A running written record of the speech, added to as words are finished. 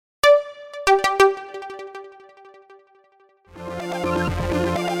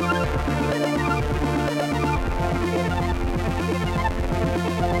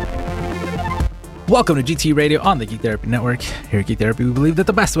Welcome to GT Radio on the Geek Therapy Network. Here at Geek Therapy, we believe that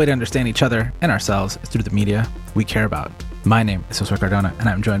the best way to understand each other and ourselves is through the media we care about. My name is Josue Cardona, and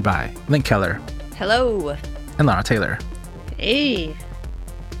I'm joined by Link Keller. Hello. And Laura Taylor. Hey.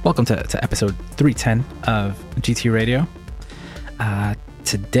 Welcome to episode 310 of GT Radio.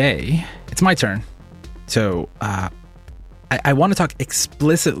 Today, it's my turn. So, I want to talk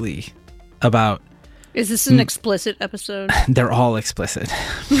explicitly about... Is this an explicit episode? They're all explicit.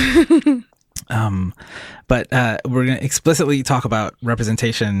 But we're going to explicitly talk about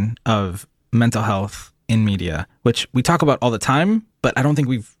representation of mental health in media, which we talk about all the time, but I don't think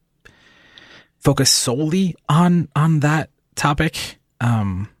we've focused solely on that topic.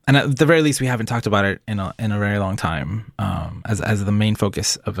 And at the very least, we haven't talked about it in a very long time as the main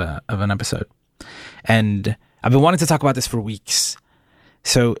focus of an episode. And I've been wanting to talk about this for weeks.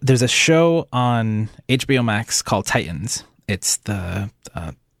 So there's a show on HBO Max called Titans. It's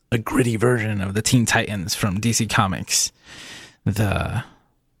a gritty version of the Teen Titans from DC Comics. The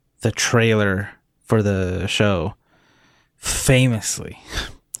trailer for the show famously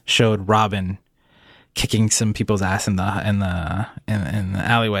showed Robin kicking some people's ass in the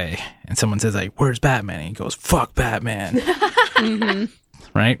alleyway, and someone says like, "Where's Batman?" And he goes, "Fuck Batman." Mm-hmm.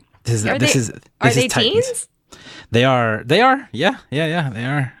 Right? This is they Titans. teens? They are. Yeah, they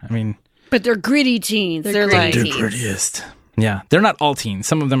are. I mean, but they're gritty teens. They're grittiest. Yeah, they're not all teens.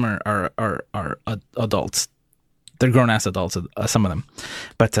 Some of them are adults. They're grown ass adults. Some of them,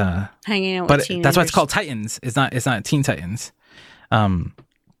 but hanging out. But with teenagers. That's why it's called Titans. It's not Teen Titans.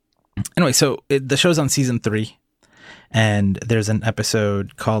 Anyway, so the show's on season 3, and there's an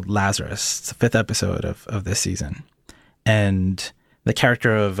episode called Lazarus. It's the 5th episode of this season, and the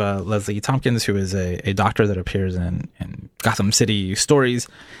character of Leslie Tompkins, who is a doctor that appears in Gotham City stories.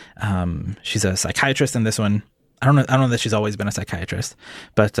 She's a psychiatrist in this one. I don't know that she's always been a psychiatrist,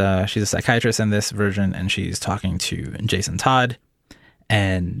 but she's a psychiatrist in this version, and she's talking to Jason Todd,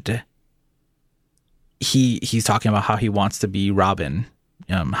 and he's talking about how he wants to be Robin,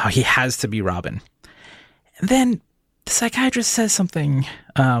 how he has to be Robin. And then the psychiatrist says something.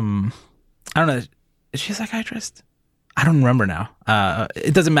 I don't know. Is she a psychiatrist? I don't remember now.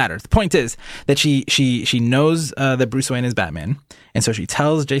 It doesn't matter. The point is that she knows that Bruce Wayne is Batman, and so she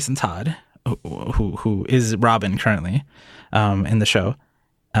tells Jason Todd, who is Robin currently in the show,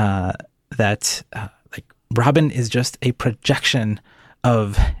 that like Robin is just a projection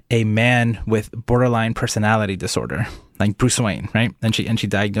of a man with borderline personality disorder, like Bruce Wayne, right? And she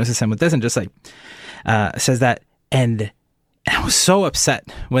diagnoses him with this, and just like says that, and I was so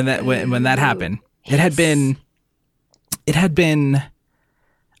upset when that happened. Yes. It had been.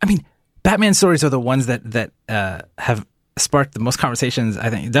 I mean, Batman stories are the ones that have sparked the most conversations, I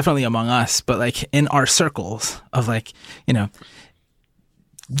think, definitely among us, but like in our circles of like, you know,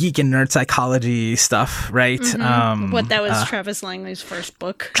 geek and nerd psychology stuff, right? Mm-hmm. What that was Travis Langley's first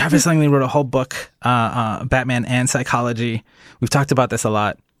book. Travis Langley wrote a whole book, Batman and Psychology. We've talked about this a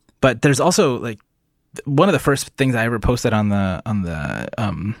lot, but there's also like one of the first things I ever posted on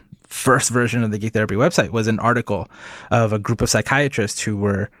the first version of the Geek Therapy website was an article of a group of psychiatrists who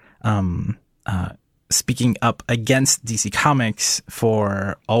were speaking up against DC Comics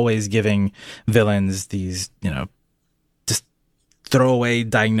for always giving villains these, you know, just throwaway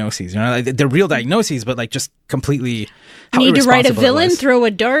diagnoses. You know, like they're real diagnoses, but like just completely. Need to write a villain, throw a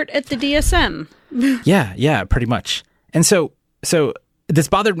dart at the DSM. Yeah, pretty much. And so this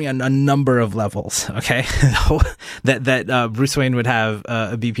bothered me on a number of levels. Okay, that Bruce Wayne would have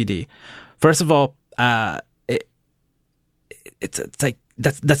a BPD. First of all, it's like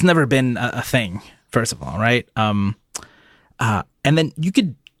that's never been a thing. First of all, right? And then you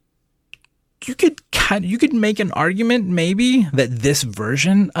could make an argument maybe that this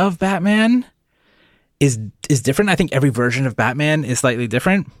version of Batman is different. I think every version of Batman is slightly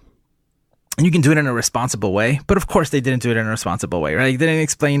different. And you can do it in a responsible way, but of course they didn't do it in a responsible way, right? They didn't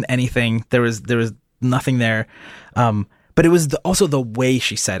explain anything. There was nothing there. But it was also the way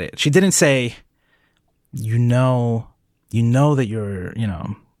she said it. She didn't say, you know that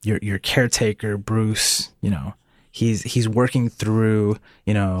your caretaker, Bruce, you know, he's working through,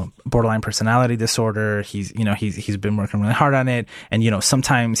 you know, borderline personality disorder. He's been working really hard on it. And, you know,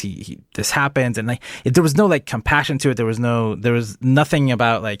 sometimes this happens, and like, there was no like compassion to it. There was nothing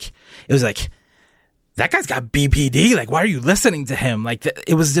about like, it was like, that guy's got BPD. Like, why are you listening to him? Like,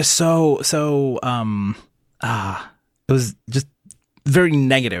 it was just it was just very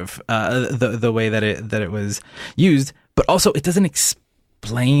negative, the way that it was used, but also it doesn't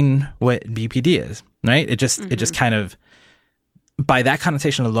explain what BPD is, right? It just kind of, by that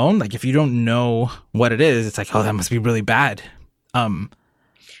connotation alone, like if you don't know what it is, it's like, oh, that must be really bad.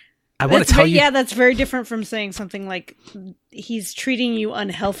 I want to tell you. Yeah, that's very different from saying something like he's treating you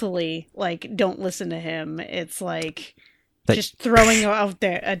unhealthily. Like, don't listen to him. It's like just throwing out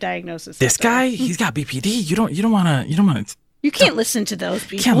there a diagnosis. This guy, he's got BPD. You don't want to. You can't listen to those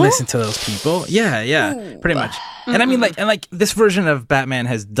people. You can't listen to those people. Yeah, Ooh. Pretty much. And I mean, like this version of Batman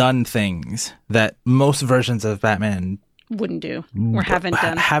has done things that most versions of Batman wouldn't do or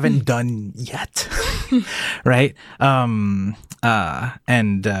haven't done yet. Right? And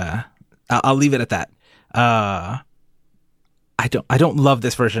I'll leave it at that. I don't love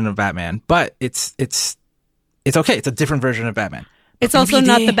this version of Batman, but it's okay. It's a different version of Batman. It's also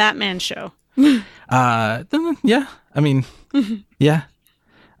not the Batman show. Yeah. I mean, yeah.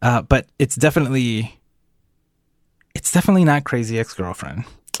 But it's definitely not Crazy Ex-Girlfriend.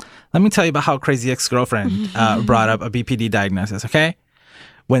 Let me tell you about how Crazy Ex-Girlfriend brought up a BPD diagnosis, okay?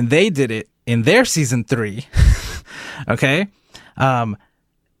 When they did it in their season 3, okay?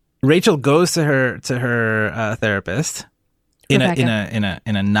 Rachel goes to her therapist in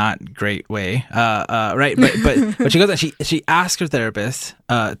a not great way, right? But she goes and she asks her therapist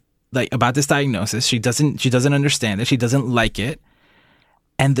like about this diagnosis. She doesn't understand it. She doesn't like it,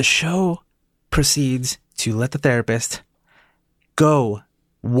 and the show proceeds to let the therapist go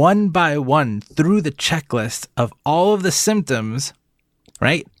one by one through the checklist of all of the symptoms,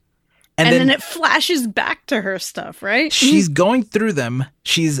 right? And then it flashes back to her stuff, right? She's going through them.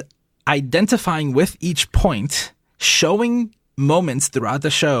 She's identifying with each point, showing moments throughout the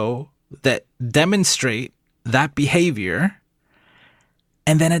show that demonstrate that behavior.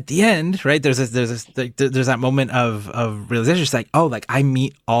 And then at the end, right, there's that moment of realization. It's like, oh, like I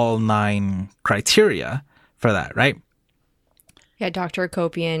meet all 9 criteria for that, right? Yeah, Dr.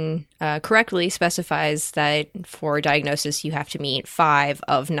 Akopian correctly specifies that for diagnosis, you have to meet 5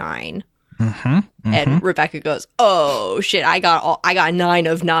 of 9. And Rebecca goes, "Oh shit! I got 9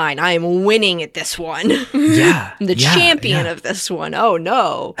 of 9. I am winning at this one. Yeah, I'm the champion of this one. Oh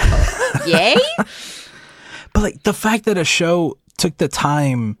no, yay!" But like the fact that a show took the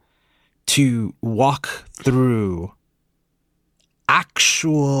time to walk through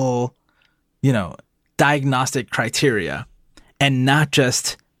actual, diagnostic criteria and not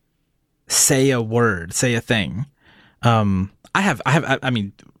just say a word, say a thing. I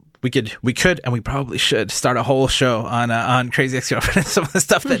mean, we could, and we probably should start a whole show on Crazy Ex-Girlfriend and some of the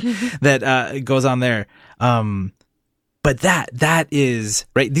stuff that goes on there. But that is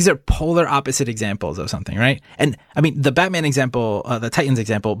right. These are polar opposite examples of something, right? And I mean, the Batman example, the Titans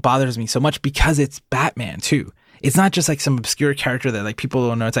example, bothers me so much because it's Batman too. It's not just like some obscure character that like people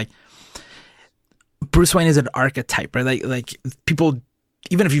don't know. It's like Bruce Wayne is an archetype, right? Like people,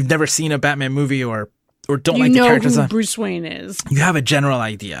 even if you've never seen a Batman movie or don't like the characters, who Bruce Wayne is. You have a general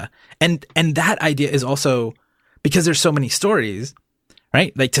idea, and that idea is also because there's so many stories.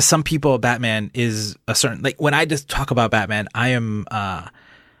 Right? Like to some people, Batman is a certain, like when I just talk about Batman, I am, I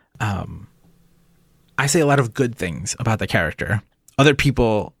say a lot of good things about the character. Other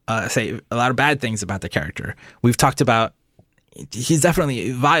people say a lot of bad things about the character. We've talked about, he's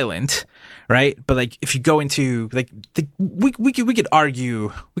definitely violent, right? But like if you go into like, we could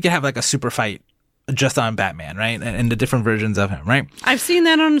argue, we could have like a super fight just on Batman, right? And the different versions of him, right? I've seen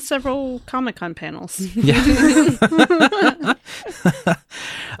that on several Comic-Con panels. Yeah.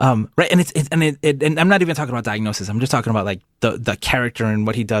 Right. And I'm not even talking about diagnosis. I'm just talking about like the character and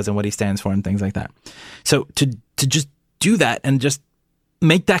what he does and what he stands for and things like that. So to just do that and just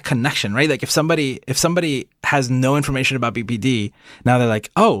make that connection, right? Like if somebody has no information about BPD, now they're like,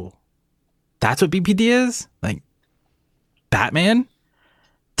 oh, that's what BPD is? Like Batman?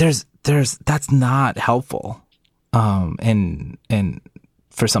 That's not helpful, and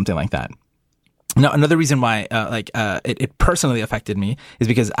for something like that. Now, another reason why, it personally affected me is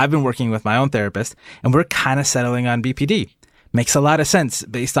because I've been working with my own therapist, and we're kind of settling on BPD. Makes a lot of sense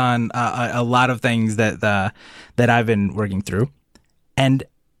based on a lot of things that I've been working through, and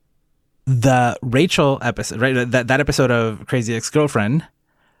the Rachel episode, right? That episode of Crazy Ex-Girlfriend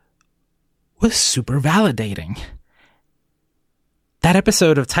was super validating. That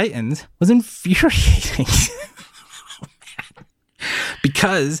episode of Titans was infuriating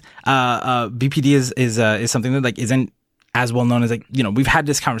because BPD is something that like isn't as well known as like, we've had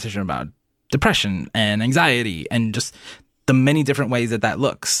this conversation about depression and anxiety and just the many different ways that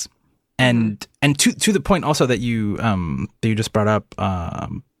looks. And to the point also that you just brought up,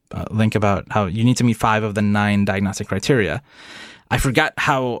 Link, about how you need to meet 5 of the 9 diagnostic criteria. I forgot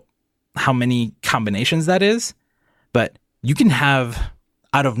how many combinations that is, but you can have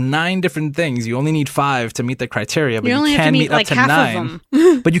out of 9 different things, you only need 5 to meet the criteria, but you can meet up to 9.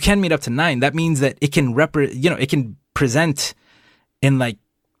 But you can meet up to 9. That means that it can it can present in like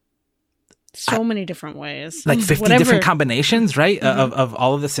so many different ways, like 50 different combinations, right? Of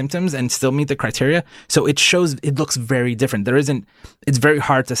all of the symptoms and still meet the criteria. So it looks very different. It's very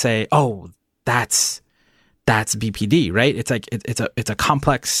hard to say, oh, that's BPD, right? It's like, it's a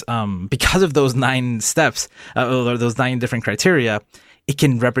complex, because of those 9 steps, or those 9 different criteria, it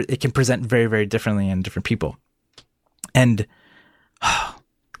can present very, very differently in different people. And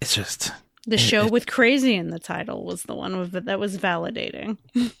it's just... The show with crazy in the title was the one that was validating.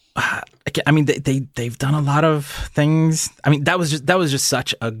 I mean, they've done a lot of things. I mean, that was just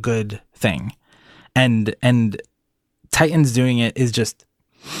such a good thing, and Titans doing it is just.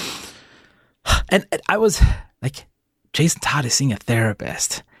 And I was like, Jason Todd is seeing a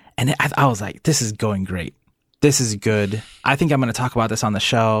therapist, and I was like, this is going great. This is good. I think I'm going to talk about this on the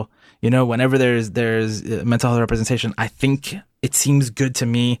show. Whenever there's mental health representation, I think it seems good to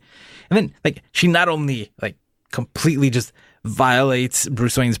me. And then, like, she not only like completely just violates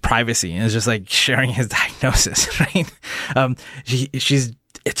Bruce Wayne's privacy and is just like sharing his diagnosis, right?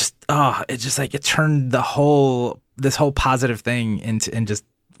 It turned this whole positive thing into, and just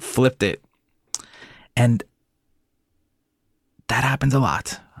flipped it. And that happens a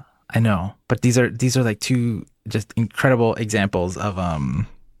lot. I know, but these are like 2 just incredible examples of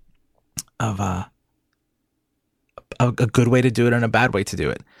a good way to do it and a bad way to do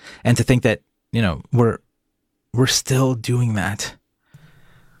it. And to think that, we're still doing that.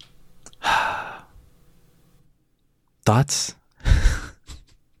 Thoughts?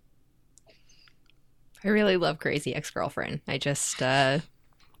 I really love Crazy Ex-Girlfriend. I just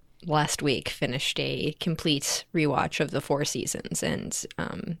last week finished a complete rewatch of the 4 seasons,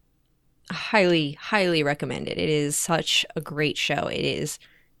 and highly, highly recommend it. It is such a great show. It is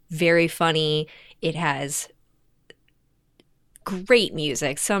very funny. It has great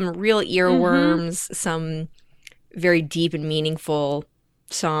music, some real earworms, some very deep and meaningful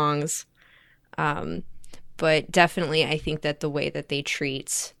songs. But definitely, I think that the way that they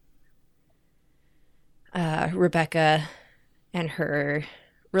treat Rebecca and her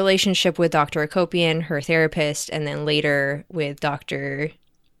relationship with Dr. Akopian, her therapist, and then later with Dr.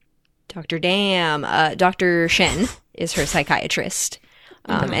 Shen is her psychiatrist.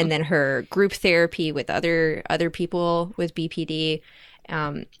 And then her group therapy with other people with BPD.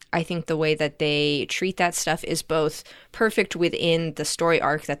 I think the way that they treat that stuff is both perfect within the story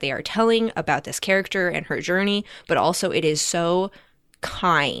arc that they are telling about this character and her journey, but also it is so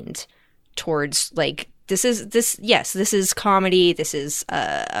kind towards, like, this is comedy, this is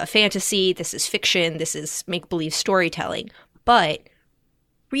a fantasy, this is fiction, this is make-believe storytelling, but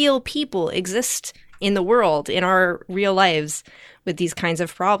real people exist in the world, in our real lives, with these kinds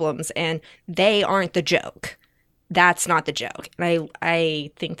of problems, and they aren't the joke. That's not the joke. And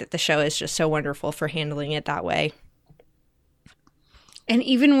I think that the show is just so wonderful for handling it that way. And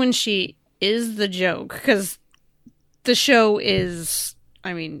even when she is the joke, because the show is,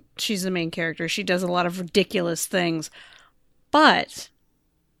 I mean, she's the main character. She does a lot of ridiculous things, but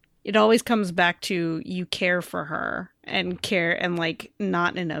it always comes back to you care for her and like,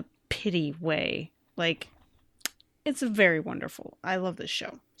 not in a pity way. Like, it's very wonderful. I love this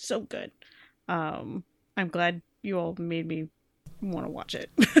show. So good. I'm glad you all made me want to watch it.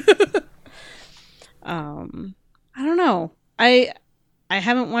 I don't know. I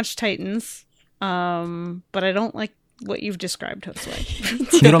haven't watched Titans, but I don't like what you've described,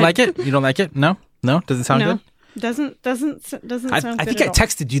 Josue. You don't like it? You don't like it? No? Doesn't sound good? Doesn't sound good. I think I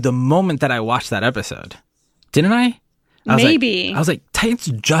texted you the moment that I watched that episode. Didn't I? Maybe. I was like, Titans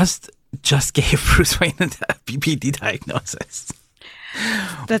just gave Bruce Wayne a BPD diagnosis.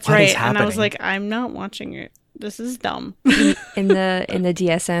 That's what right. And I was like, I'm not watching it. This is dumb. In the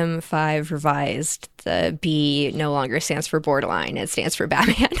DSM-5 revised, the B no longer stands for borderline. It stands for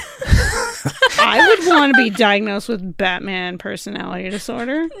Batman. I would want to be diagnosed with Batman personality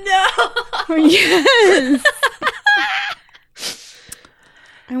disorder. No. Yes.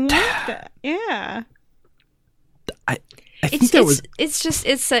 I want that. Yeah. I think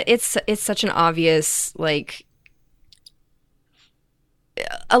it's such an obvious, like,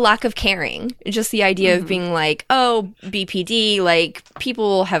 a lack of caring. Just the idea of being like, oh, BPD, like,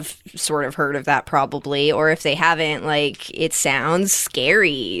 people have sort of heard of that probably, or if they haven't, like, it sounds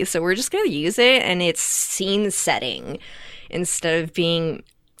scary, so we're just gonna use it, and it's scene setting instead of being,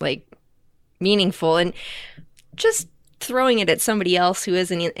 like, meaningful, and just throwing it at somebody else who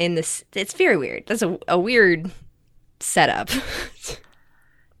isn't in this. It's very weird. That's a weird setup.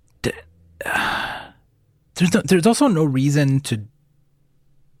 There's also no reason to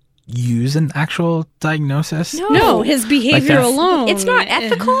use an actual diagnosis. No, his behavior that's- alone. It's not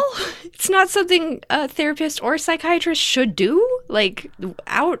ethical. It's not something a therapist or psychiatrist should do. Like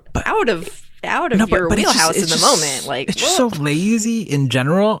out of your wheelhouse in the moment. Like it's just so lazy in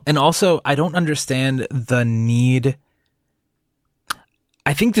general, and also I don't understand the need.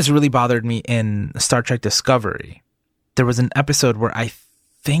 I think this really bothered me in Star Trek Discovery. There was an episode where I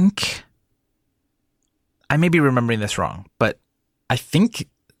think I may be remembering this wrong, but I think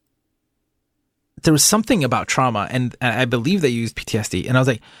there was something about trauma, and I believe they used PTSD, and I was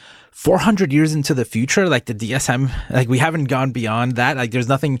like, 400 years into the future, like the DSM, like we haven't gone beyond that. Like there's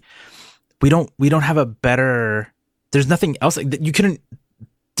nothing, we don't have a better, there's nothing else. Like you couldn't,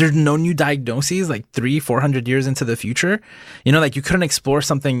 there's no new diagnoses like 300-400 years into the future. You know, like you couldn't explore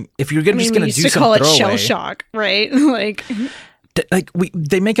something if you're just going to do some call it throwaway. shell shock, right? Like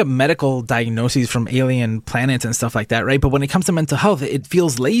they make up medical diagnoses from alien planets and stuff like that, right? But when it comes to mental health, it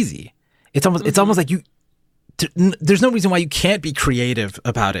feels lazy. It's almost like there's no reason why you can't be creative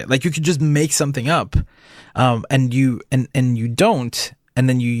about it. Like you could just make something up, and you don't, and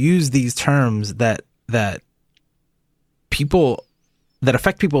then you use these terms that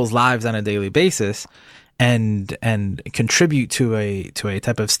affect people's lives on a daily basis, and contribute to a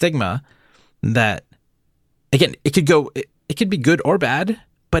type of stigma that, again, it could be good or bad,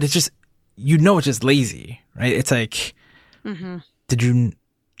 but it's just, it's just lazy, right? It's like, did you?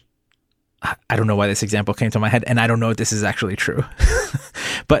 I don't know why this example came to my head, and I don't know if this is actually true.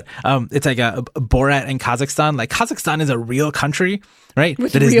 But it's like a Borat in Kazakhstan. Like Kazakhstan is a real country, right?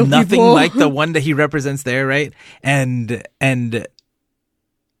 With that is real nothing people. like the one that he represents there, right? And I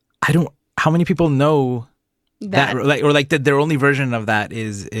don't. How many people know that? Like their only version of that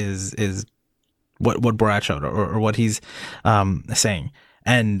is what Borat showed, or what he's saying,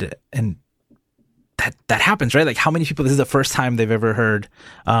 and that happens, right? Like how many people, this is the first time they've ever heard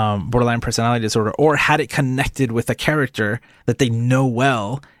borderline personality disorder, or had it connected with a character that they know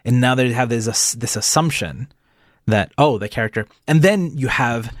well, and now they have this assumption that, oh, the character. And then you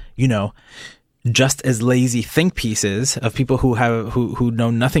have, just as lazy think pieces of people who know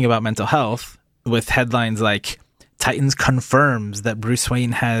nothing about mental health, with headlines like Titans confirms that Bruce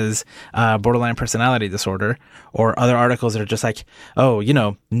Wayne has borderline personality disorder, or other articles that are just like, oh,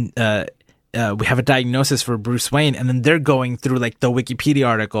 we have a diagnosis for Bruce Wayne, and then they're going through like the Wikipedia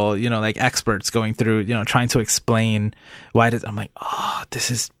article, like experts going through, trying to explain why it is. I'm like, oh,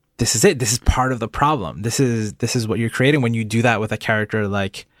 this is it. This is part of the problem. This is what you're creating when you do that with a character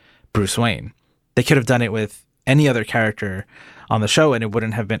like Bruce Wayne. They could have done it with any other character on the show, and it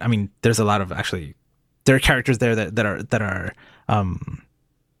wouldn't have been. I mean, there's a lot of there are characters there that are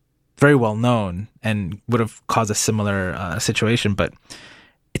very well known and would have caused a similar situation, but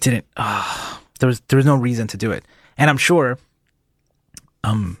it didn't. There was no reason to do it, and I'm sure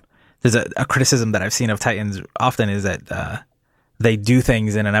there's a criticism that I've seen of Titans often is that they do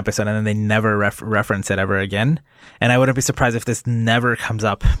things in an episode and then they never reference it ever again. And I wouldn't be surprised if this never comes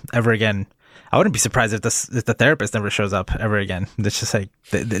up ever again. I wouldn't be surprised if the therapist never shows up ever again. It's just like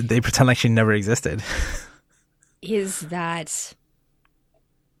they pretend like she never existed. Is that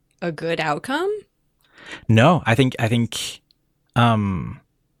a good outcome? No, I think.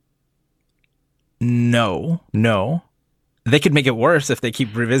 No. They could make it worse if they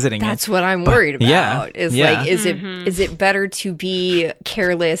keep revisiting That's what I'm worried about. Yeah, Like, is it better to be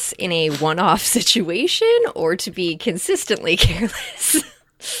careless in a one-off situation, or to be consistently careless?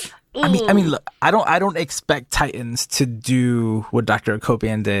 I mean, look, I don't expect Titans to do what Dr.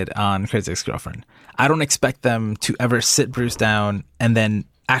 Akopian did on Crazy Ex-Girlfriend. I don't expect them to ever sit Bruce down and then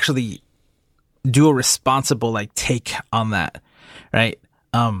actually do a responsible take on that, right?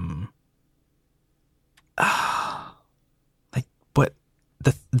 But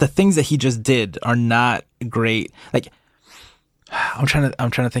the things that he just did are not great. Like, I'm trying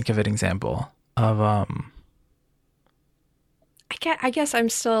to think of an example of I guess I'm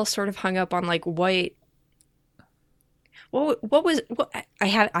still sort of hung up on what I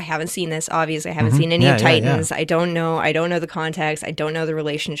haven't seen this, obviously. I haven't seen any of Titans. Yeah. I don't know the context. I don't know the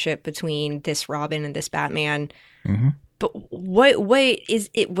relationship between this Robin and this Batman. Mm-hmm. But what is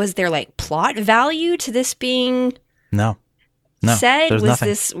it? Was there plot value to this being said?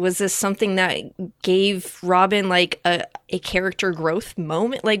 Was this something that gave Robin a character growth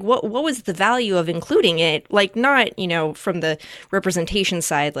moment? What was the value of including it? Not from the representation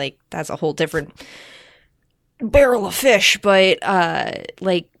side, that's a whole different barrel of fish, but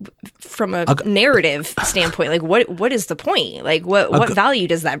from a narrative standpoint, what is the point? What value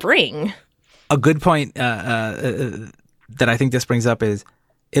does that bring? A good point that I think this brings up is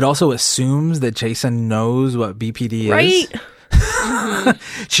it also assumes that Jason knows what BPD is. Right.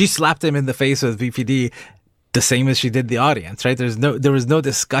 She slapped him in the face with BPD the same as she did the audience, right? There was no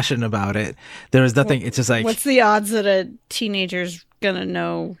discussion about it. There was nothing. It's just like, what's the odds that a teenager's gonna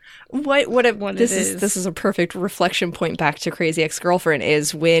know what this it is? This is a perfect reflection point back to Crazy Ex-Girlfriend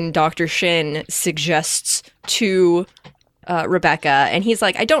is when Dr. Shin suggests to Rebecca, and he's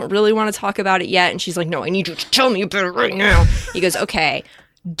like, I don't really want to talk about it yet. And she's like, no, I need you to tell me about it right now. He goes, okay,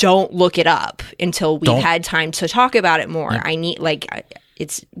 don't look it up until we've had time to talk about it more. Yeah. I need,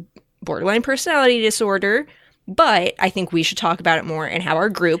 it's borderline personality disorder, but I think we should talk about it more and have our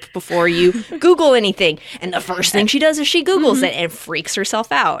group before you Google anything. And the first thing she does is she Googles it and freaks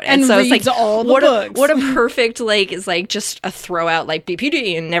herself out. And so reads it's like, all the books. What a perfect, is just a throw out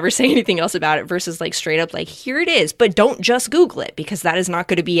BPD and never say anything else about it versus straight up here it is. But don't just Google it because that is not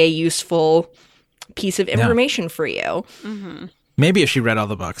going to be a useful piece of information for you. Mm-hmm. Maybe if she read all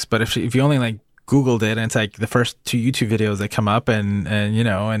the books, but if you only Googled it and it's the first 2 YouTube videos that come up and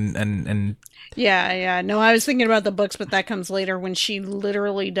Yeah. No, I was thinking about the books, but that comes later when she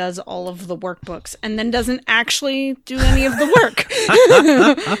literally does all of the workbooks and then doesn't actually do any of the work.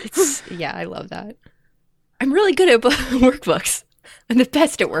 Yeah, I love that. I'm really good at workbooks. I'm the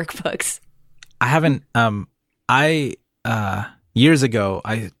best at workbooks. I haven't, years ago,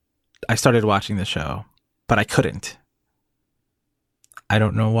 I started watching the show, but I couldn't. I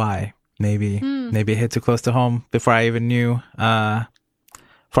don't know why. Maybe it hit too close to home before I even knew,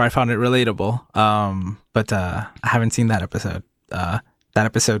 before I found it relatable. But I haven't seen that episode. That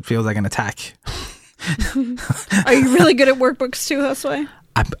episode feels like an attack. Are you really good at workbooks too, Josue?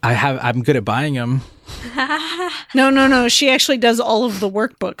 I'm good at buying them. No. She actually does all of the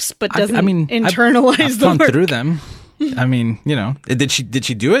workbooks, but doesn't internalize I've the gone work. through them. I mean, did she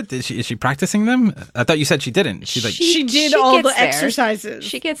do it? Is she practicing them? I thought you said she didn't. She did all the exercises.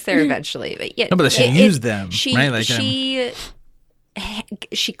 She gets there eventually, but yeah. No, but she used them, right?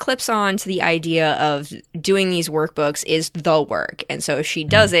 She clips on to the idea of doing these workbooks is the work, and so if she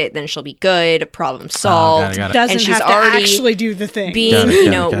does it, then she'll be good. Problem solved. Got it. Doesn't and she's have to already actually do the thing.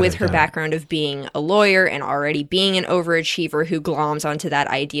 Being, with her background of being a lawyer and already being an overachiever who gloms onto that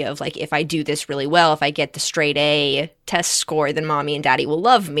idea of if I do this really well, if I get the straight A test score, then mommy and daddy will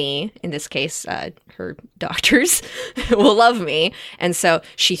love me. In this case, her doctors will love me, and so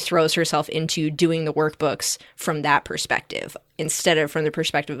she throws herself into doing the workbooks from that perspective instead of from the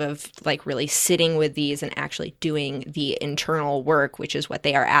perspective of really sitting with these and actually doing the internal work, which is what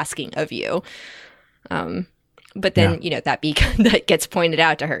they are asking of you. But then, that gets pointed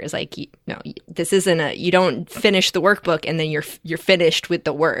out to her is this isn't you don't finish the workbook and then you're finished with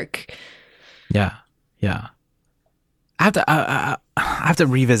the work. Yeah. I have to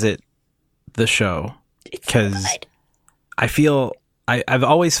revisit the show because I feel I've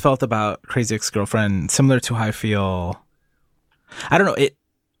always felt about Crazy Ex-Girlfriend similar to how I feel. I don't know.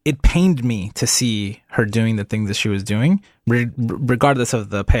 It pained me to see her doing the things that she was doing, regardless of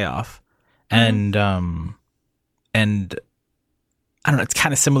the payoff. And I don't know. It's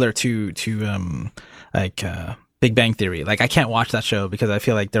kind of similar to Big Bang Theory. I can't watch that show because I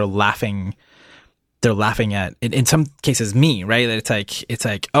feel like they're laughing at, in some cases, me, right? It's they're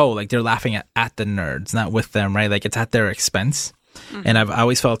laughing at the nerds, not with them, right? It's at their expense. Mm-hmm. And I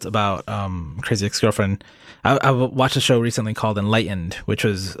always felt about Crazy Ex-Girlfriend. I watched a show recently called Enlightened, which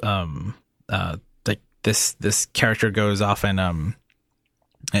was this character goes off and I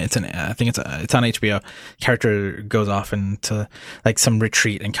think it's on HBO. Character goes off into some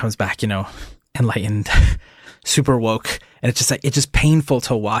retreat and comes back, enlightened, super woke, and it's just painful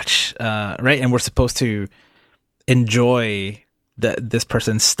to watch, right? And we're supposed to enjoy this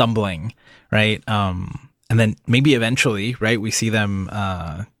person stumbling, right? And then maybe eventually, right, we see them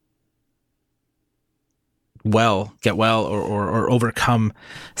get well or overcome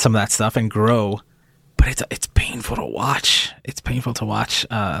some of that stuff and grow. But it's painful to watch. It's painful to watch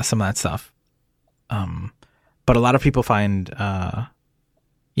some of that stuff. But a lot of people find, there's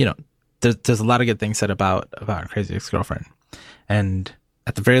a lot of good things said about Crazy Ex-Girlfriend, and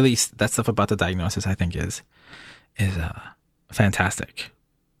at the very least, that stuff about the diagnosis I think is fantastic.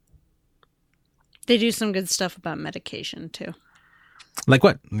 They do some good stuff about medication too. Like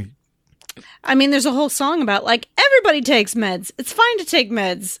what? I mean, there's a whole song about everybody takes meds. It's fine to take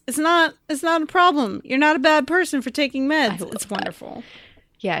meds. It's not a problem. You're not a bad person for taking meds. It's wonderful.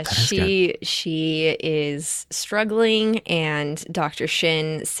 Yeah, she is struggling, and Dr.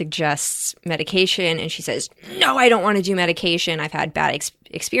 Shin suggests medication, and she says, "No, I don't want to do medication. I've had bad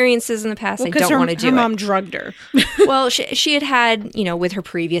experiences in the past. I don't want to do it." Her mom drugged her. Well, she had with her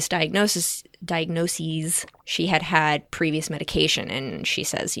previous diagnoses, she had previous medication, and she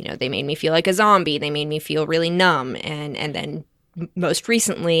says, they made me feel like a zombie. They made me feel really numb, and then most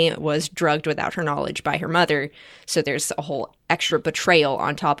recently was drugged without her knowledge by her mother. So there's a whole extra betrayal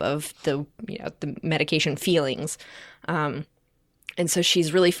on top of the medication feelings. And so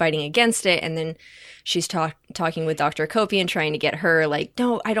she's really fighting against it. And then she's talking with Dr. Akopian, trying to get her like,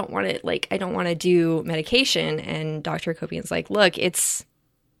 no, I don't want to, like, I don't want to do medication. And Dr. Akopian's like, look, it's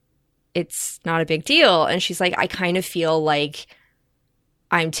not a big deal. And she's like, I kind of feel like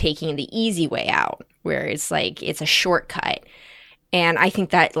I'm taking the easy way out, where it's like, it's a shortcut. And I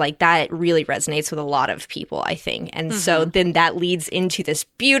think that like that really resonates with a lot of people, I think. And so then that leads into this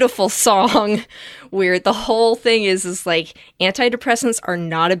beautiful song where the whole thing is like antidepressants are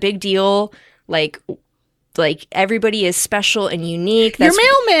not a big deal. Like everybody is special and unique. Your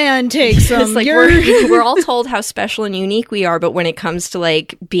mailman takes them. Like we're all told how special and unique we are, but when it comes to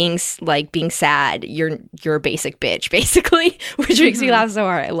being sad, you're a basic bitch, basically, which makes me laugh so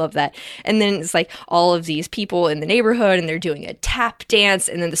hard. I love that. And then it's like all of these people in the neighborhood, and they're doing a tap dance,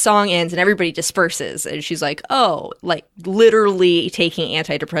 and then the song ends, and everybody disperses. And she's like, "Oh, like literally taking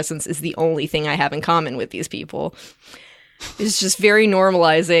antidepressants is the only thing I have in common with these people." It's just very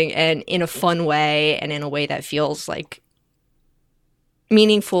normalizing, and in a fun way, and in a way that feels like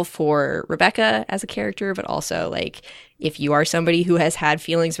meaningful for Rebecca as a character, but also like if you are somebody who has had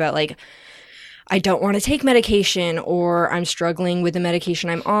feelings about like, I don't want to take medication, or I'm struggling with the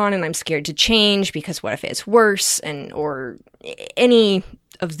medication I'm on and I'm scared to change because what if it's worse, and or any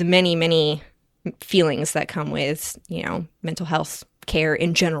of the many, many feelings that come with, mental health care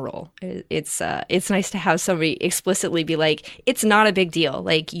in general. It's nice to have somebody explicitly be like, it's not a big deal.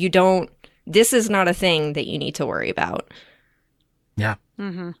 Like this is not a thing that you need to worry about. Yeah.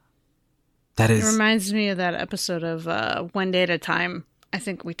 Mm-hmm. That is. It reminds me of that episode of One Day at a Time. I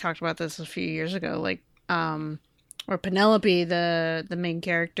think we talked about this a few years ago. Like, where Penelope, the main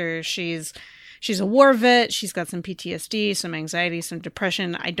character, she's a war vet. She's got some PTSD, some anxiety, some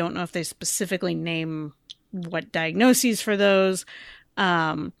depression. I don't know if they specifically name what diagnoses for those.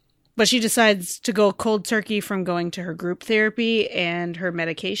 But she decides to go cold turkey from going to her group therapy and her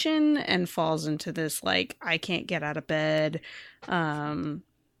medication, and falls into this, like, I can't get out of bed.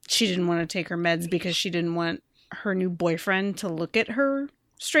 She didn't want to take her meds because she didn't want her new boyfriend to look at her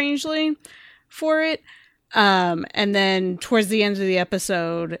strangely for it. And then towards the end of the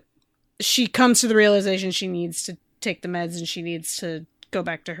episode, she comes to the realization she needs to take the meds and she needs to go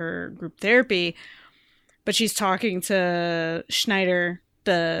back to her group therapy. But she's talking to Schneider,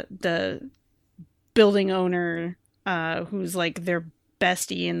 the building owner, who's like their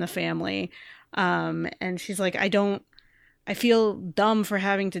bestie in the family. And she's like, I feel dumb for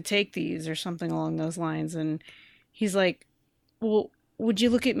having to take these, or something along those lines. And he's like, well, would you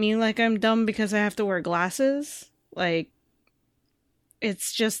look at me like I'm dumb because I have to wear glasses? Like,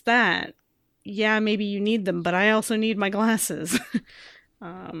 it's just that. Yeah, maybe you need them, but I also need my glasses.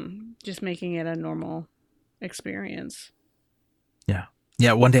 Just making it a normal experience.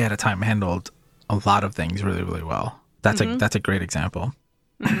 Yeah, One Day at a Time handled a lot of things really, really well. That's a great example.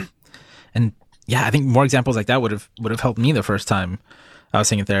 And yeah, I think more examples like that would have helped me the first time I was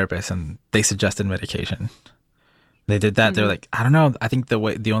seeing a therapist and they suggested medication. They did that. They're like, I don't know, I think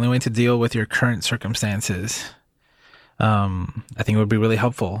the only way to deal with your current circumstances, I think it would be really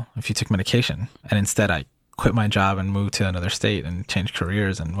helpful if you took medication. And instead I quit my job and moved to another state and changed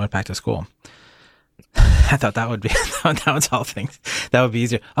careers and went back to school. I thought that would be that would solve things. That would be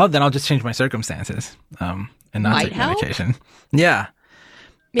easier. Oh, then I'll just change my circumstances and not take medication. Yeah,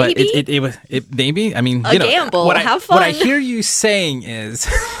 maybe. But it maybe. I mean, gamble. Have fun. What I hear you saying is,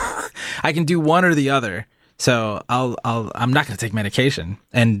 I can do one or the other. So I'm not going to take medication.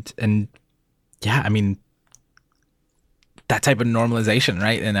 And yeah, I mean, that type of normalization,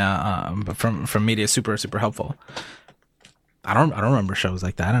 right? And from media is super, super helpful. I don't remember shows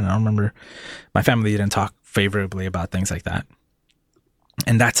like that, and I don't remember my family didn't talk favorably about things like that.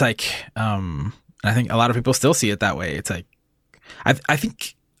 And that's like, I think a lot of people still see it that way. It's like, I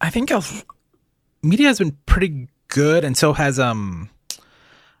think media has been pretty good, and so has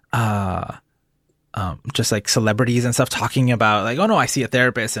just like celebrities and stuff talking about like, oh no, I see a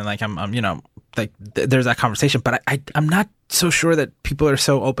therapist, and like I'm like there's that conversation. But I'm not so sure that people are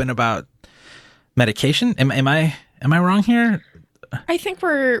so open about medication. Am I wrong here? I think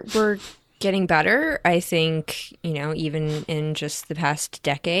we're getting better. I think, even in just the past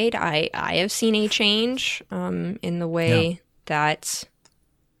decade, I have seen a change in the way that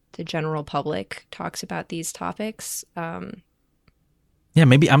the general public talks about these topics. Yeah,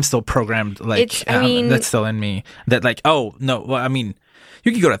 maybe I'm still programmed like that's still in me. That like, oh no, well, I mean,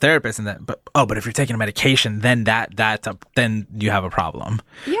 you can go to a therapist and that, but if you're taking a medication, then then you have a problem.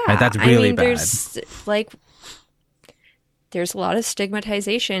 Yeah, right? That's really bad. There's like, there's a lot of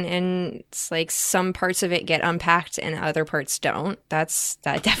stigmatization, and it's like some parts of it get unpacked and other parts don't. That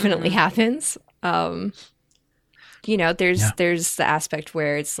definitely happens. You know, there's the aspect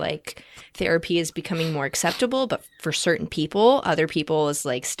where it's like therapy is becoming more acceptable, but for certain people, other people is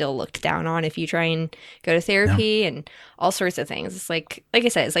like still looked down on if you try and go to therapy and all sorts of things. It's like I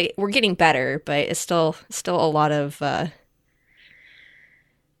said, it's like we're getting better, but it's still a lot of I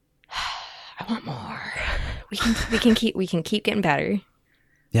want more. We can keep getting better.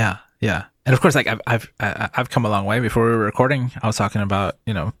 Yeah. And of course, like I've come a long way. Before we were recording, I was talking about,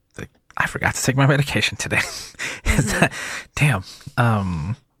 you know, like, I forgot to take my medication today. Damn.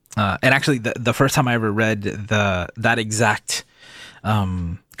 And actually, the first time I ever read that exact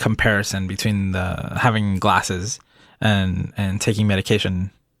comparison between the having glasses and taking medication,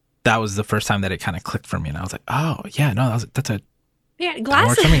 that was the first time that it kind of clicked for me, and I was like, oh yeah, no, that's a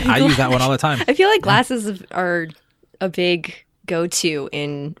glasses. For me. I use that one all the time. I feel like glasses are a big go-to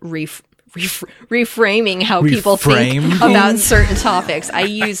in reframing how people think about certain topics. I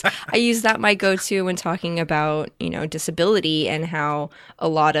use that my go-to when talking about, you know, disability and how a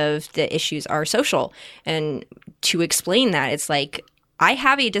lot of the issues are social. And to explain that, it's like, I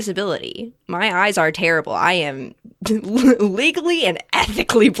have a disability. My eyes are terrible. I am legally and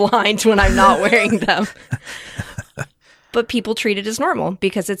ethically blind when I'm not wearing them. But people treat it as normal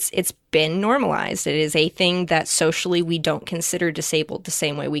because it's been normalized. It is a thing that socially we don't consider disabled the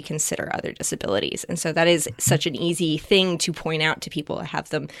same way we consider other disabilities. And so that is such an easy thing to point out to people, to have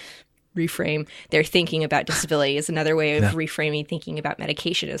them reframe their thinking about disability. Is another way of reframing thinking about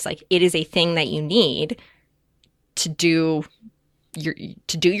medication. Is like, it is a thing that you need to do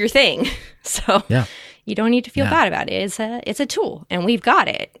your thing. So you don't need to feel bad about it. It's a tool, and we've got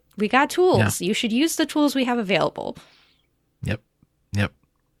it. We got tools. You should use the tools we have available. Yep.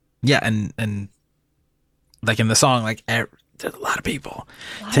 Yeah, and like in the song, like there's a lot of people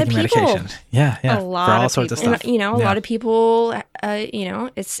taking medication. Yeah, a lot for all of sorts of people. stuff. And, you know, a lot of people, you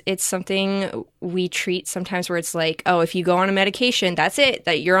know, it's something we treat sometimes where it's like, oh, if you go on a medication, that's it,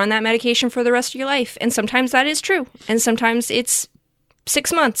 that you're on that medication for the rest of your life. And sometimes that is true. And sometimes it's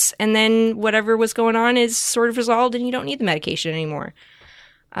 6 months, and then whatever was going on is sort of resolved and you don't need the medication anymore.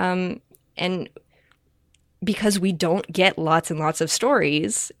 And because we don't get lots and lots of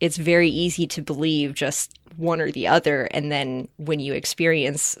stories, it's very easy to believe just one or the other. And then when you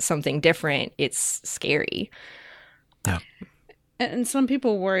experience something different, it's scary. Yeah. And some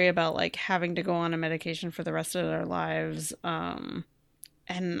people worry about like having to go on a medication for the rest of their lives. And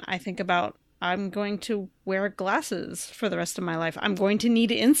I think about, I'm going to wear glasses for the rest of my life. I'm going to need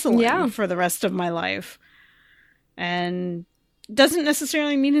insulin for the rest of my life. And doesn't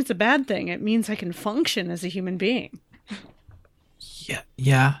necessarily mean it's a bad thing. It means I can function as a human being.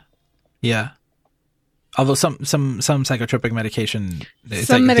 Yeah. Although some psychotropic medication, it's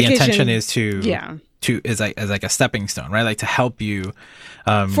some like medication, the intention is to is like a stepping stone, right? Like to help you.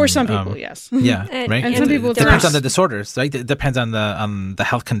 For some people, yes. Yeah, right. And some people, it depends on the disorders, right? It depends on the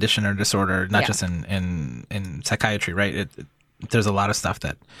health condition or disorder, not just in psychiatry, right? There's a lot of stuff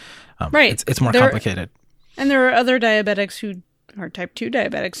that it's more complicated. And there are other diabetics who are type 2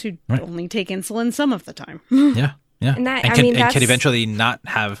 diabetics who only take insulin some of the time. Yeah. And can eventually not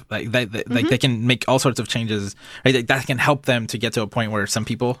have they can make all sorts of changes, right? That can help them to get to a point where some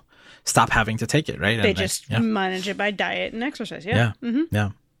people stop having to take it, right? They just manage it by diet and exercise. Yeah.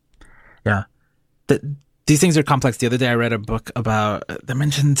 These things are complex. The other day I read a book about they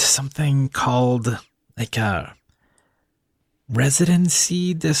mentioned something called like a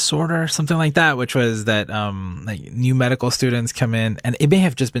residency disorder, something like that, which was that like new medical students come in, and it may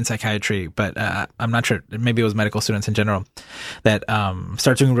have just been psychiatry, but I'm not sure, maybe it was medical students in general, that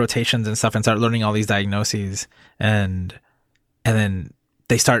start doing rotations and stuff and start learning all these diagnoses, and then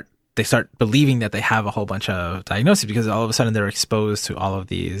they start believing that they have a whole bunch of diagnoses because all of a sudden they're exposed to all of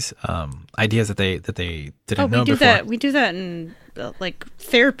these ideas that they didn't know before. We do that in like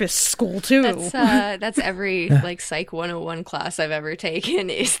therapist school too. That's every like Psych 101 class I've ever taken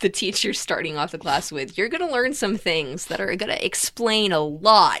is the teacher starting off the class with, you're going to learn some things that are going to explain a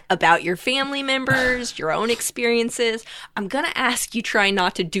lot about your family members, your own experiences. I'm going to ask you try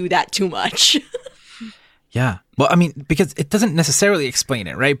not to do that too much. Yeah. Well, I mean, because it doesn't necessarily explain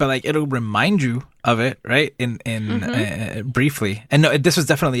it, right? But like it'll remind you of it, right? In briefly. And no, this was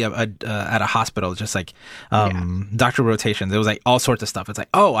definitely at a hospital, just like doctor rotations. There was like all sorts of stuff. It's like,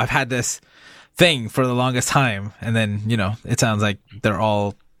 oh, I've had this thing for the longest time, and then it sounds like they're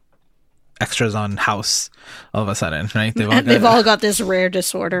all extras on House all of a sudden, right? They've all got this rare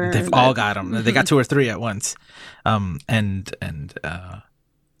disorder. They've all got them. They got 2 or 3 at once, and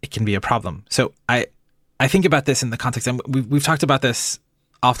it can be a problem. So I I think about this in the context, and we've talked about this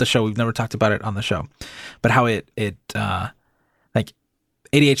off the show. We've never talked about it on the show, but how it like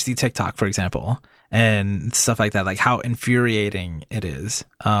ADHD TikTok, for example, and stuff like that, like how infuriating it is,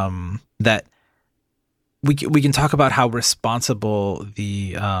 that we can talk about how responsible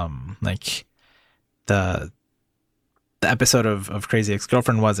the episode of Crazy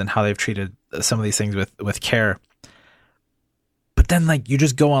Ex-Girlfriend was, and how they've treated some of these things with care. But then, like, you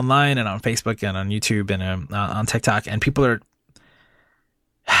just go online and on Facebook and on YouTube and on TikTok, and people are.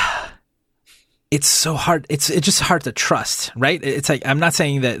 It's so hard. It's just hard to trust, right? It's like, I'm not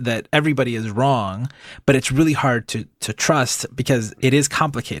saying that everybody is wrong, but it's really hard to trust because it is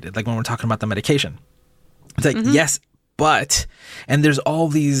complicated. Like when we're talking about the medication, it's like, yes, but, and there's all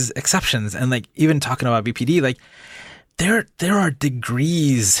these exceptions. And like, even talking about BPD, like there are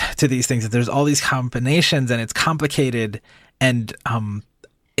degrees to these things. There's all these combinations and it's complicated. And,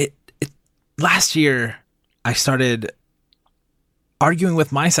 last year I started arguing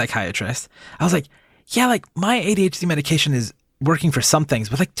with my psychiatrist. I was like, yeah, like my ADHD medication is working for some things,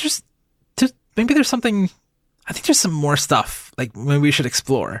 but like there's maybe there's something, I think there's some more stuff like maybe we should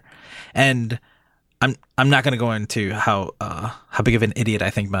explore. And I'm not going to go into how big of an idiot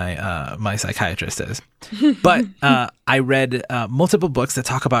I think my psychiatrist is, but I read multiple books that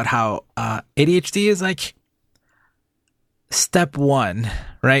talk about how ADHD is like step one,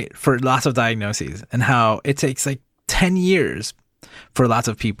 right, for lots of diagnoses, and how it takes like 10 years for lots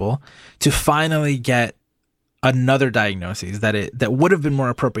of people to finally get another diagnosis that would have been more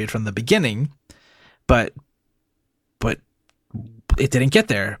appropriate from the beginning, but it didn't get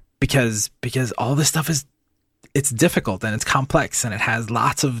there because all this stuff it's difficult and it's complex and it has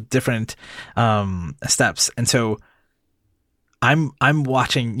lots of different steps. And so I'm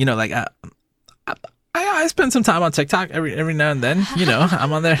watching, you know, like I spend some time on TikTok every now and then, you know,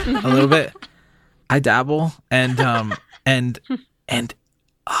 I'm on there a little bit. I dabble and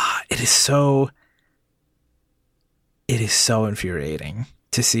it is so infuriating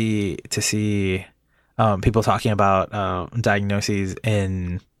to see people talking about diagnoses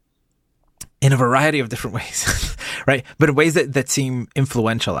in a variety of different ways, right? But in ways that seem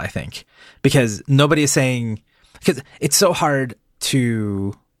influential, I think, because nobody is saying, because it's so hard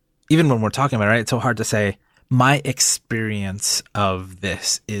to, even when we're talking about it, right? It's so hard to say my experience of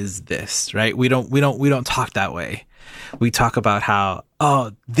this is this, right? We don't talk that way. We talk about how,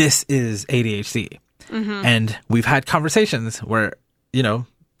 oh, this is ADHD. Mm-hmm. And we've had conversations where, you know,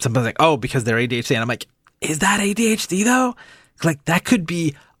 somebody's like, oh, because they're ADHD. And I'm like, is that ADHD though? Like that could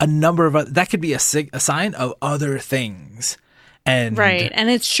be that could be a sign of other things. And right. And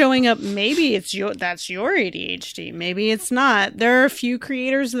it's showing up. Maybe that's your ADHD. Maybe it's not. There are a few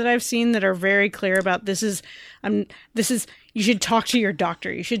creators that I've seen that are very clear about this is, you should talk to your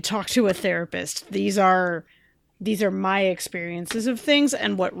doctor. You should talk to a therapist. These are my experiences of things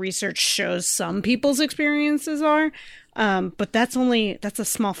and what research shows some people's experiences are. But that's a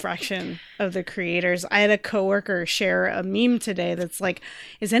small fraction of the creators. I had a coworker share a meme today that's like,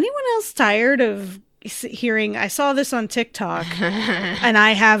 is anyone else tired of hearing, I saw this on TikTok and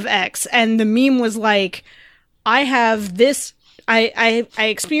I have X, and the meme was like, I have this, I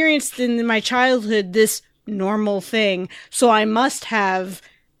experienced in my childhood this normal thing, so I must have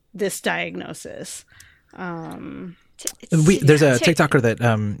this diagnosis. There's a TikToker that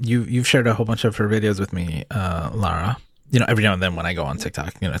you've shared a whole bunch of her videos with me, Lara. You know, every now and then when I go on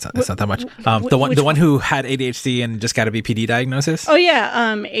TikTok, you know, it's not that much. The one who had ADHD and just got a BPD diagnosis. Oh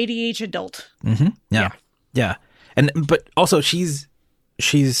yeah, ADH adult. Mm-hmm. Yeah. But also she's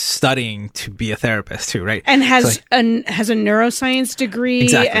studying to be a therapist too, right? And has a neuroscience degree.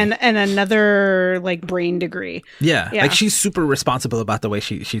 Exactly. and another like brain degree. Yeah. Like she's super responsible about the way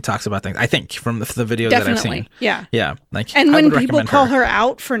she talks about things, I think, from the videos that I've seen. Yeah. Like, and when people call her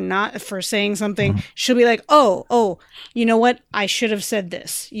out for saying something, mm-hmm. she'll be like, oh, you know what? I should have said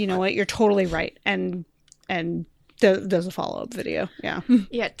this. You know what? You're totally right. And there's a follow-up video. Yeah.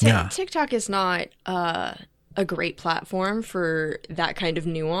 Yeah. TikTok is not a great platform for that kind of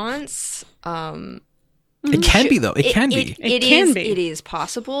nuance. It can be, though. It can be. It is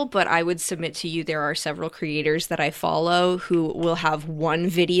possible, but I would submit to you there are several creators that I follow who will have one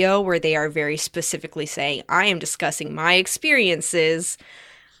video where they are very specifically saying, I am discussing my experiences.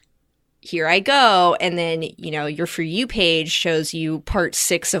 Here I go. And then, you know, your For You page shows you part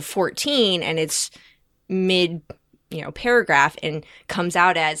 6 of 14, and it's mid, you know, paragraph and comes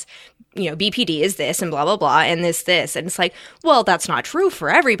out as, you know, BPD is this and blah, blah, blah, and this. And it's like, well, that's not true for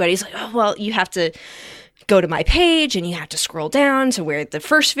everybody. It's like, oh, well, you have to go to my page and you have to scroll down to where the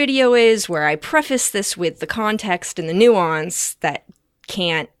first video is, where I preface this with the context and the nuance that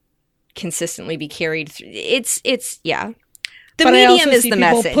can't consistently be carried through. It's yeah. The But I medium also is see the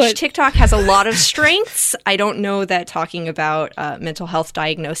people message. TikTok has a lot of strengths. I don't know that talking about mental health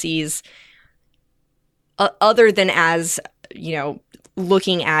diagnoses, other than as,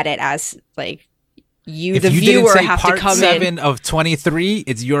 looking at it as like if the you viewer, didn't say have part to come 7 in. of 23,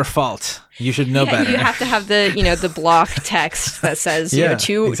 it's your fault. You should know better. You have to have the block text that says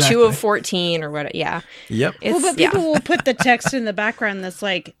two exactly. of 14 or what. Yeah. Yep. Well, but people will put the text in the background that's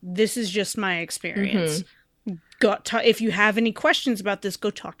like, this is just my experience. If you have any questions about this, go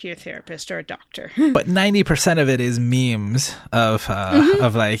talk to your therapist or a doctor. But 90% of it is memes of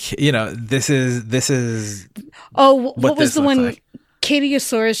like, this is. Oh, what was the one? Like.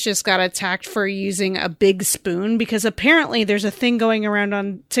 Katiosaurus just got attacked for using a big spoon because apparently there's a thing going around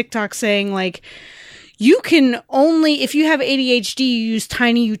on TikTok saying like, you can only, if you have ADHD, you use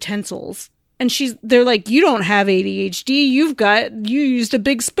tiny utensils. And they're like, you don't have ADHD. You used a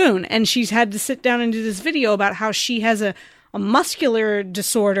big spoon. And she's had to sit down and do this video about how she has a muscular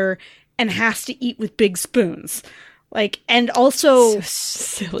disorder and has to eat with big spoons. Like, and also so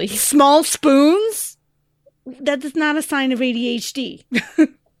silly. Small spoons. That is not a sign of ADHD.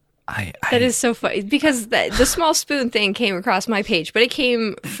 That is so funny because the small spoon thing came across my page, but it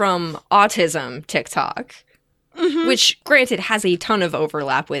came from autism TikTok. Which, granted, has a ton of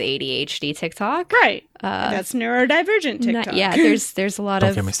overlap with ADHD TikTok. Right. That's neurodivergent TikTok. There's a lot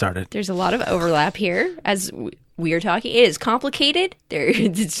Don't get me started. There's a lot of overlap here. As we are talking, it is complicated.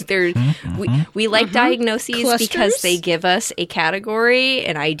 We like diagnoses Clusters? because they give us a category,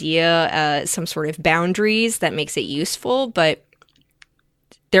 an idea, some sort of boundaries that makes it useful, but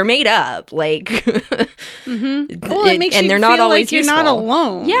they're made up, like, Well, it makes and you they're feel not always like you're useful. not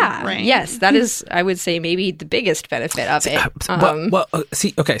alone. Yeah, right? yes, that is, I would say, maybe the biggest benefit of it.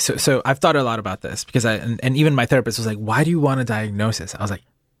 See, okay, so I've thought a lot about this because and even my therapist was like, "Why do you want a diagnosis?" I was like,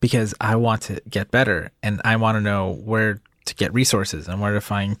 "Because I want to get better, and I want to know where to get resources and where to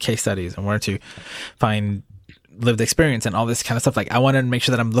find case studies and where to find lived experience and all this kind of stuff. Like, I want to make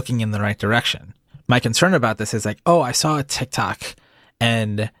sure that I'm looking in the right direction." My concern about this is like, oh, I saw a TikTok.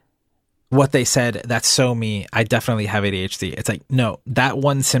 And what they said, that's so me. I definitely have ADHD. It's like, no, that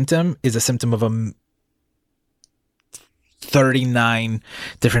one symptom is a symptom of 39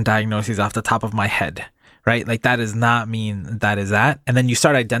 different diagnoses off the top of my head, right? Like, that does not mean that is that. And then you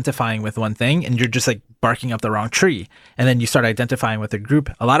start identifying with one thing and you're just like barking up the wrong tree. And then you start identifying with a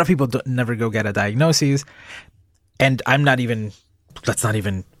group. A lot of people never go get a diagnosis. And we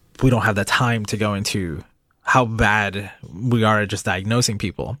don't have the time to go into how bad we are at just diagnosing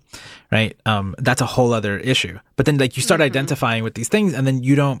people, right? That's a whole other issue. But then like you start identifying with these things and then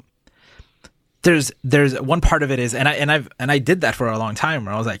you don't, there's one part of it is, and I did that for a long time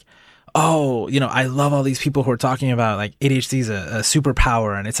where I was like, oh, I love all these people who are talking about like ADHD is a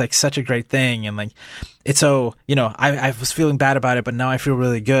superpower and it's like such a great thing. And like, it's so, I was feeling bad about it, but now I feel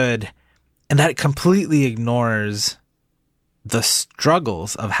really good. And that completely ignores the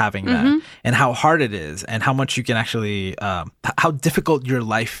struggles of having that and how hard it is and how much you can actually how difficult your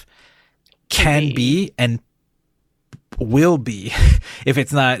life can be and will be if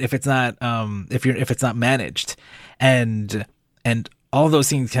it's not managed, and all those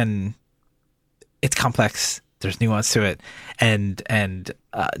things it's complex. There's nuance to it, and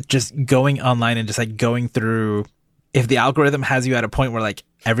just going online and just like going through, if the algorithm has you at a point where like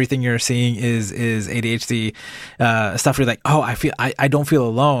everything you're seeing is ADHD stuff, you're like, oh, I don't feel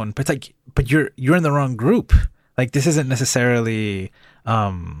alone. But it's like, but you're in the wrong group. Like, this isn't necessarily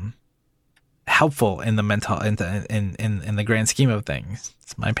helpful in the mental in the grand scheme of things.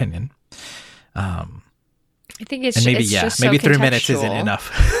 It's my opinion. I think it's, and maybe it's just maybe so 3 minutes isn't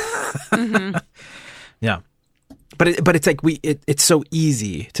enough. Yeah. But it's like it's so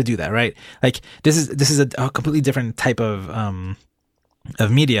easy to do that, right? Like this is a completely different type of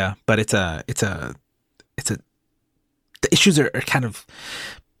media, but the issues are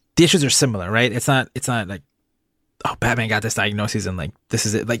similar, right? It's not like, oh, Batman got this diagnosis and like this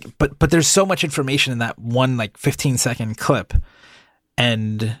is it, like but there's so much information in that one like 15-second clip,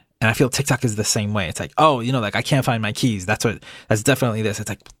 and I feel TikTok is the same way. It's like, oh, like I can't find my keys. That's definitely this. It's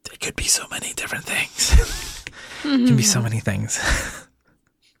like there could be so many different things. It can be so many things.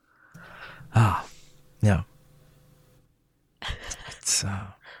 Yeah. It's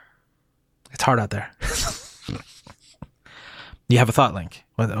hard out there. You have a thought, Link?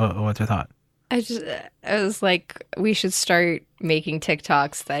 What's your thought? I was like, we should start making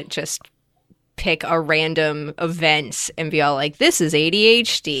TikToks that just pick a random event and be all like, this is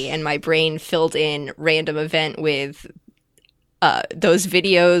ADHD, and my brain filled in random event with those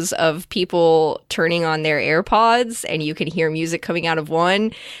videos of people turning on their AirPods and you can hear music coming out of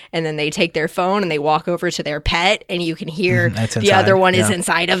one, and then they take their phone and they walk over to their pet and you can hear the other one is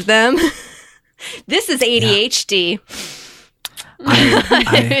inside of them. This is ADHD.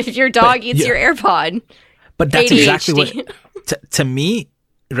 If your dog eats your AirPod. But that's ADHD. exactly what, to me,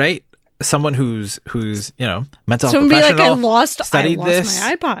 right? Someone who's mental health Someone be like, professional, studied this.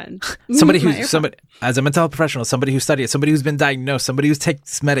 My iPod. Somebody as a mental health professional, somebody who studied it, somebody who's been diagnosed, somebody who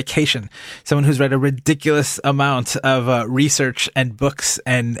takes medication, someone who's read a ridiculous amount of research and books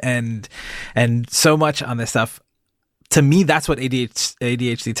and so much on this stuff. To me, that's what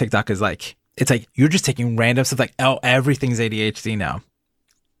ADHD TikTok is like. It's like you're just taking random stuff, like, oh, everything's ADHD now.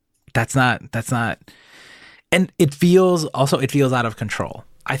 That's not, and it feels out of control.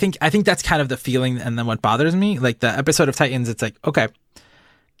 I think that's kind of the feeling, and then what bothers me, like the episode of Titans, it's like, okay,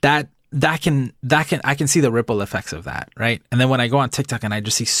 that can I can see the ripple effects of that, right? And then when I go on TikTok and I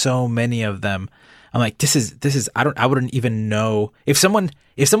just see so many of them, I'm like, this is I wouldn't even know if someone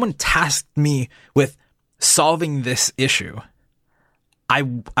tasked me with solving this issue. I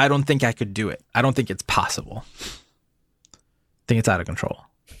don't think I could do it. I don't think it's possible. I think it's out of control.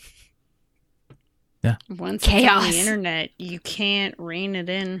 Yeah. Once Chaos. it's on the internet, you can't rein it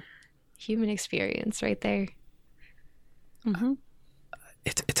in. Human experience right there. Mm-hmm.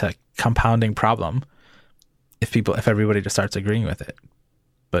 It's a compounding problem if everybody just starts agreeing with it.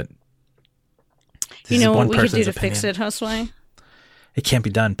 But you know what we could do to fix it, Husway? It can't be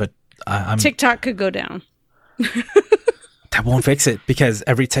done, but TikTok could go down. That won't fix it because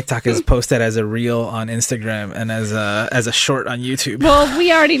every TikTok is posted as a reel on Instagram and as a short on YouTube. Well,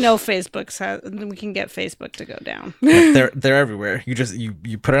 we already know we can get Facebook to go down. They're everywhere.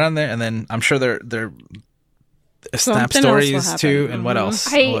 You put it on there, and then I'm sure they're Snap Stories too. And what else?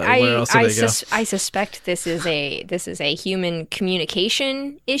 Where else do they go? I suspect this is a human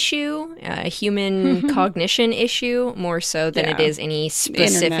communication issue, a human cognition issue, more so than it is any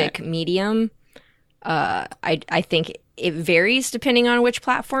specific medium. I think it varies depending on which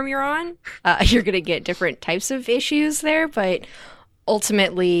platform you're on. You're going to get different types of issues there, but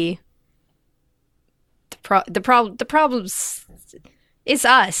ultimately, the problem's it's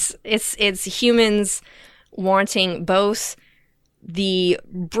us. It's humans wanting both the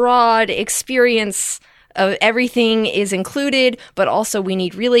broad experience of everything is included, but also we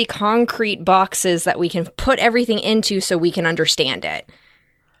need really concrete boxes that we can put everything into so we can understand it.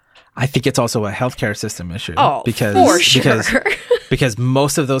 I think it's also a healthcare system issue. Oh, for sure. because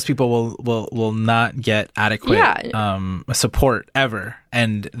most of those people will not get adequate support ever,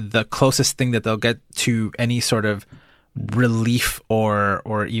 and the closest thing that they'll get to any sort of relief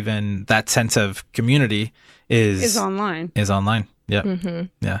or even that sense of community is online. Yeah,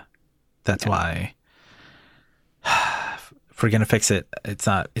 yeah. That's why if we're gonna fix it, it's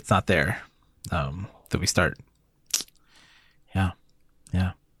not there. That we start. Yeah.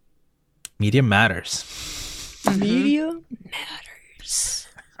 Media matters. Media matters.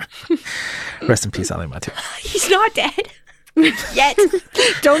 Rest in peace, Ali Matu. He's not dead yet.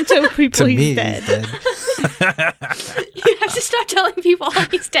 Don't tell people To me, he's dead. You have to stop telling people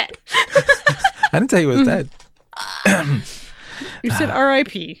he's dead. I didn't tell you he was dead. You said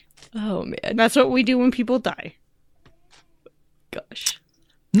R.I.P. Oh man, that's what we do when people die. Gosh.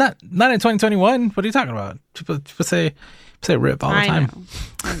 Not in 2021. What are you talking about? People say rip all the time.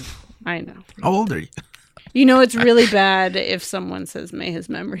 I know. How old are you? You know, it's really bad if someone says, may his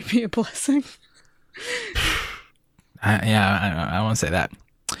memory be a blessing. I won't say that.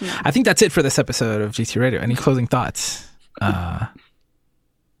 No. I think that's it for this episode of GT Radio. Any closing thoughts? No.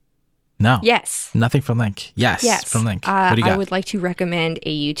 Yes. Nothing from Link. Yes. From Link. What do you got? I would like to recommend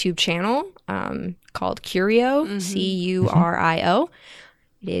a YouTube channel called Curio, Curio.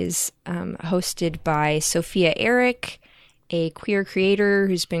 It is hosted by Sophia Eric, a queer creator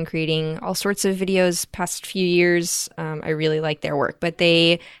who's been creating all sorts of videos past few years. I really like their work, but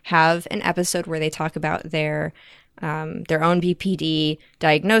they have an episode where they talk about their own BPD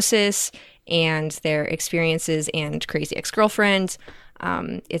diagnosis and their experiences and Crazy Ex-Girlfriend.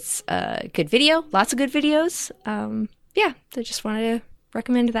 It's a good video, lots of good videos. I just wanted to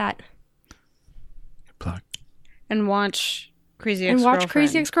recommend that. Plug. And watch Crazy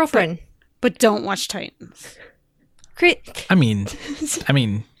Ex-Girlfriend. But don't watch Titans. I mean,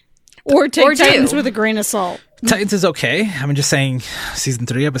 or take Titans with a grain of salt. Titans is okay. I'm just saying, season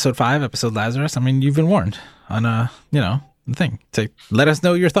 3, episode 5, episode Lazarus. I mean, you've been warned on the thing. To let us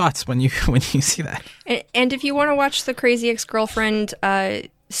know your thoughts when you see that. And if you want to watch the Crazy Ex-Girlfriend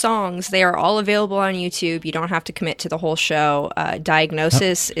songs. They are all available on YouTube. You don't have to commit to the whole show.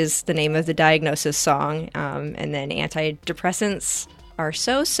 Diagnosis is the name of the Diagnosis song. And then Antidepressants are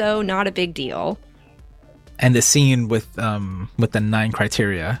so not a big deal. And the scene with the 9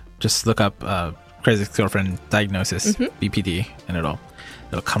 criteria, just look up Crazy Ex-Girlfriend Diagnosis, BPD, and it'll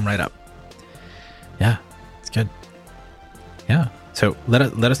come right up. Yeah, it's good. Yeah. So let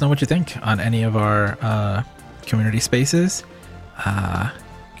us know what you think on any of our community spaces.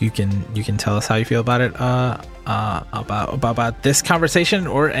 You can tell us how you feel about it, about this conversation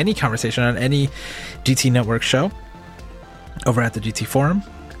or any conversation on any GT Network show over at the GT Forum.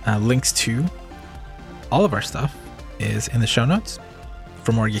 Links to all of our stuff is in the show notes.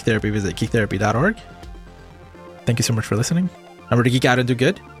 For more Geek Therapy, visit geektherapy.org. Thank you so much for listening. Remember to geek out and do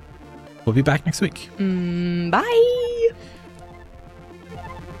good. We'll be back next week. Bye.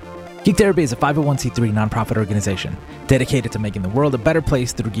 Geek Therapy is a 501c3 nonprofit organization dedicated to making the world a better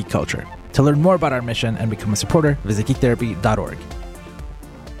place through geek culture. To learn more about our mission and become a supporter, visit geektherapy.org.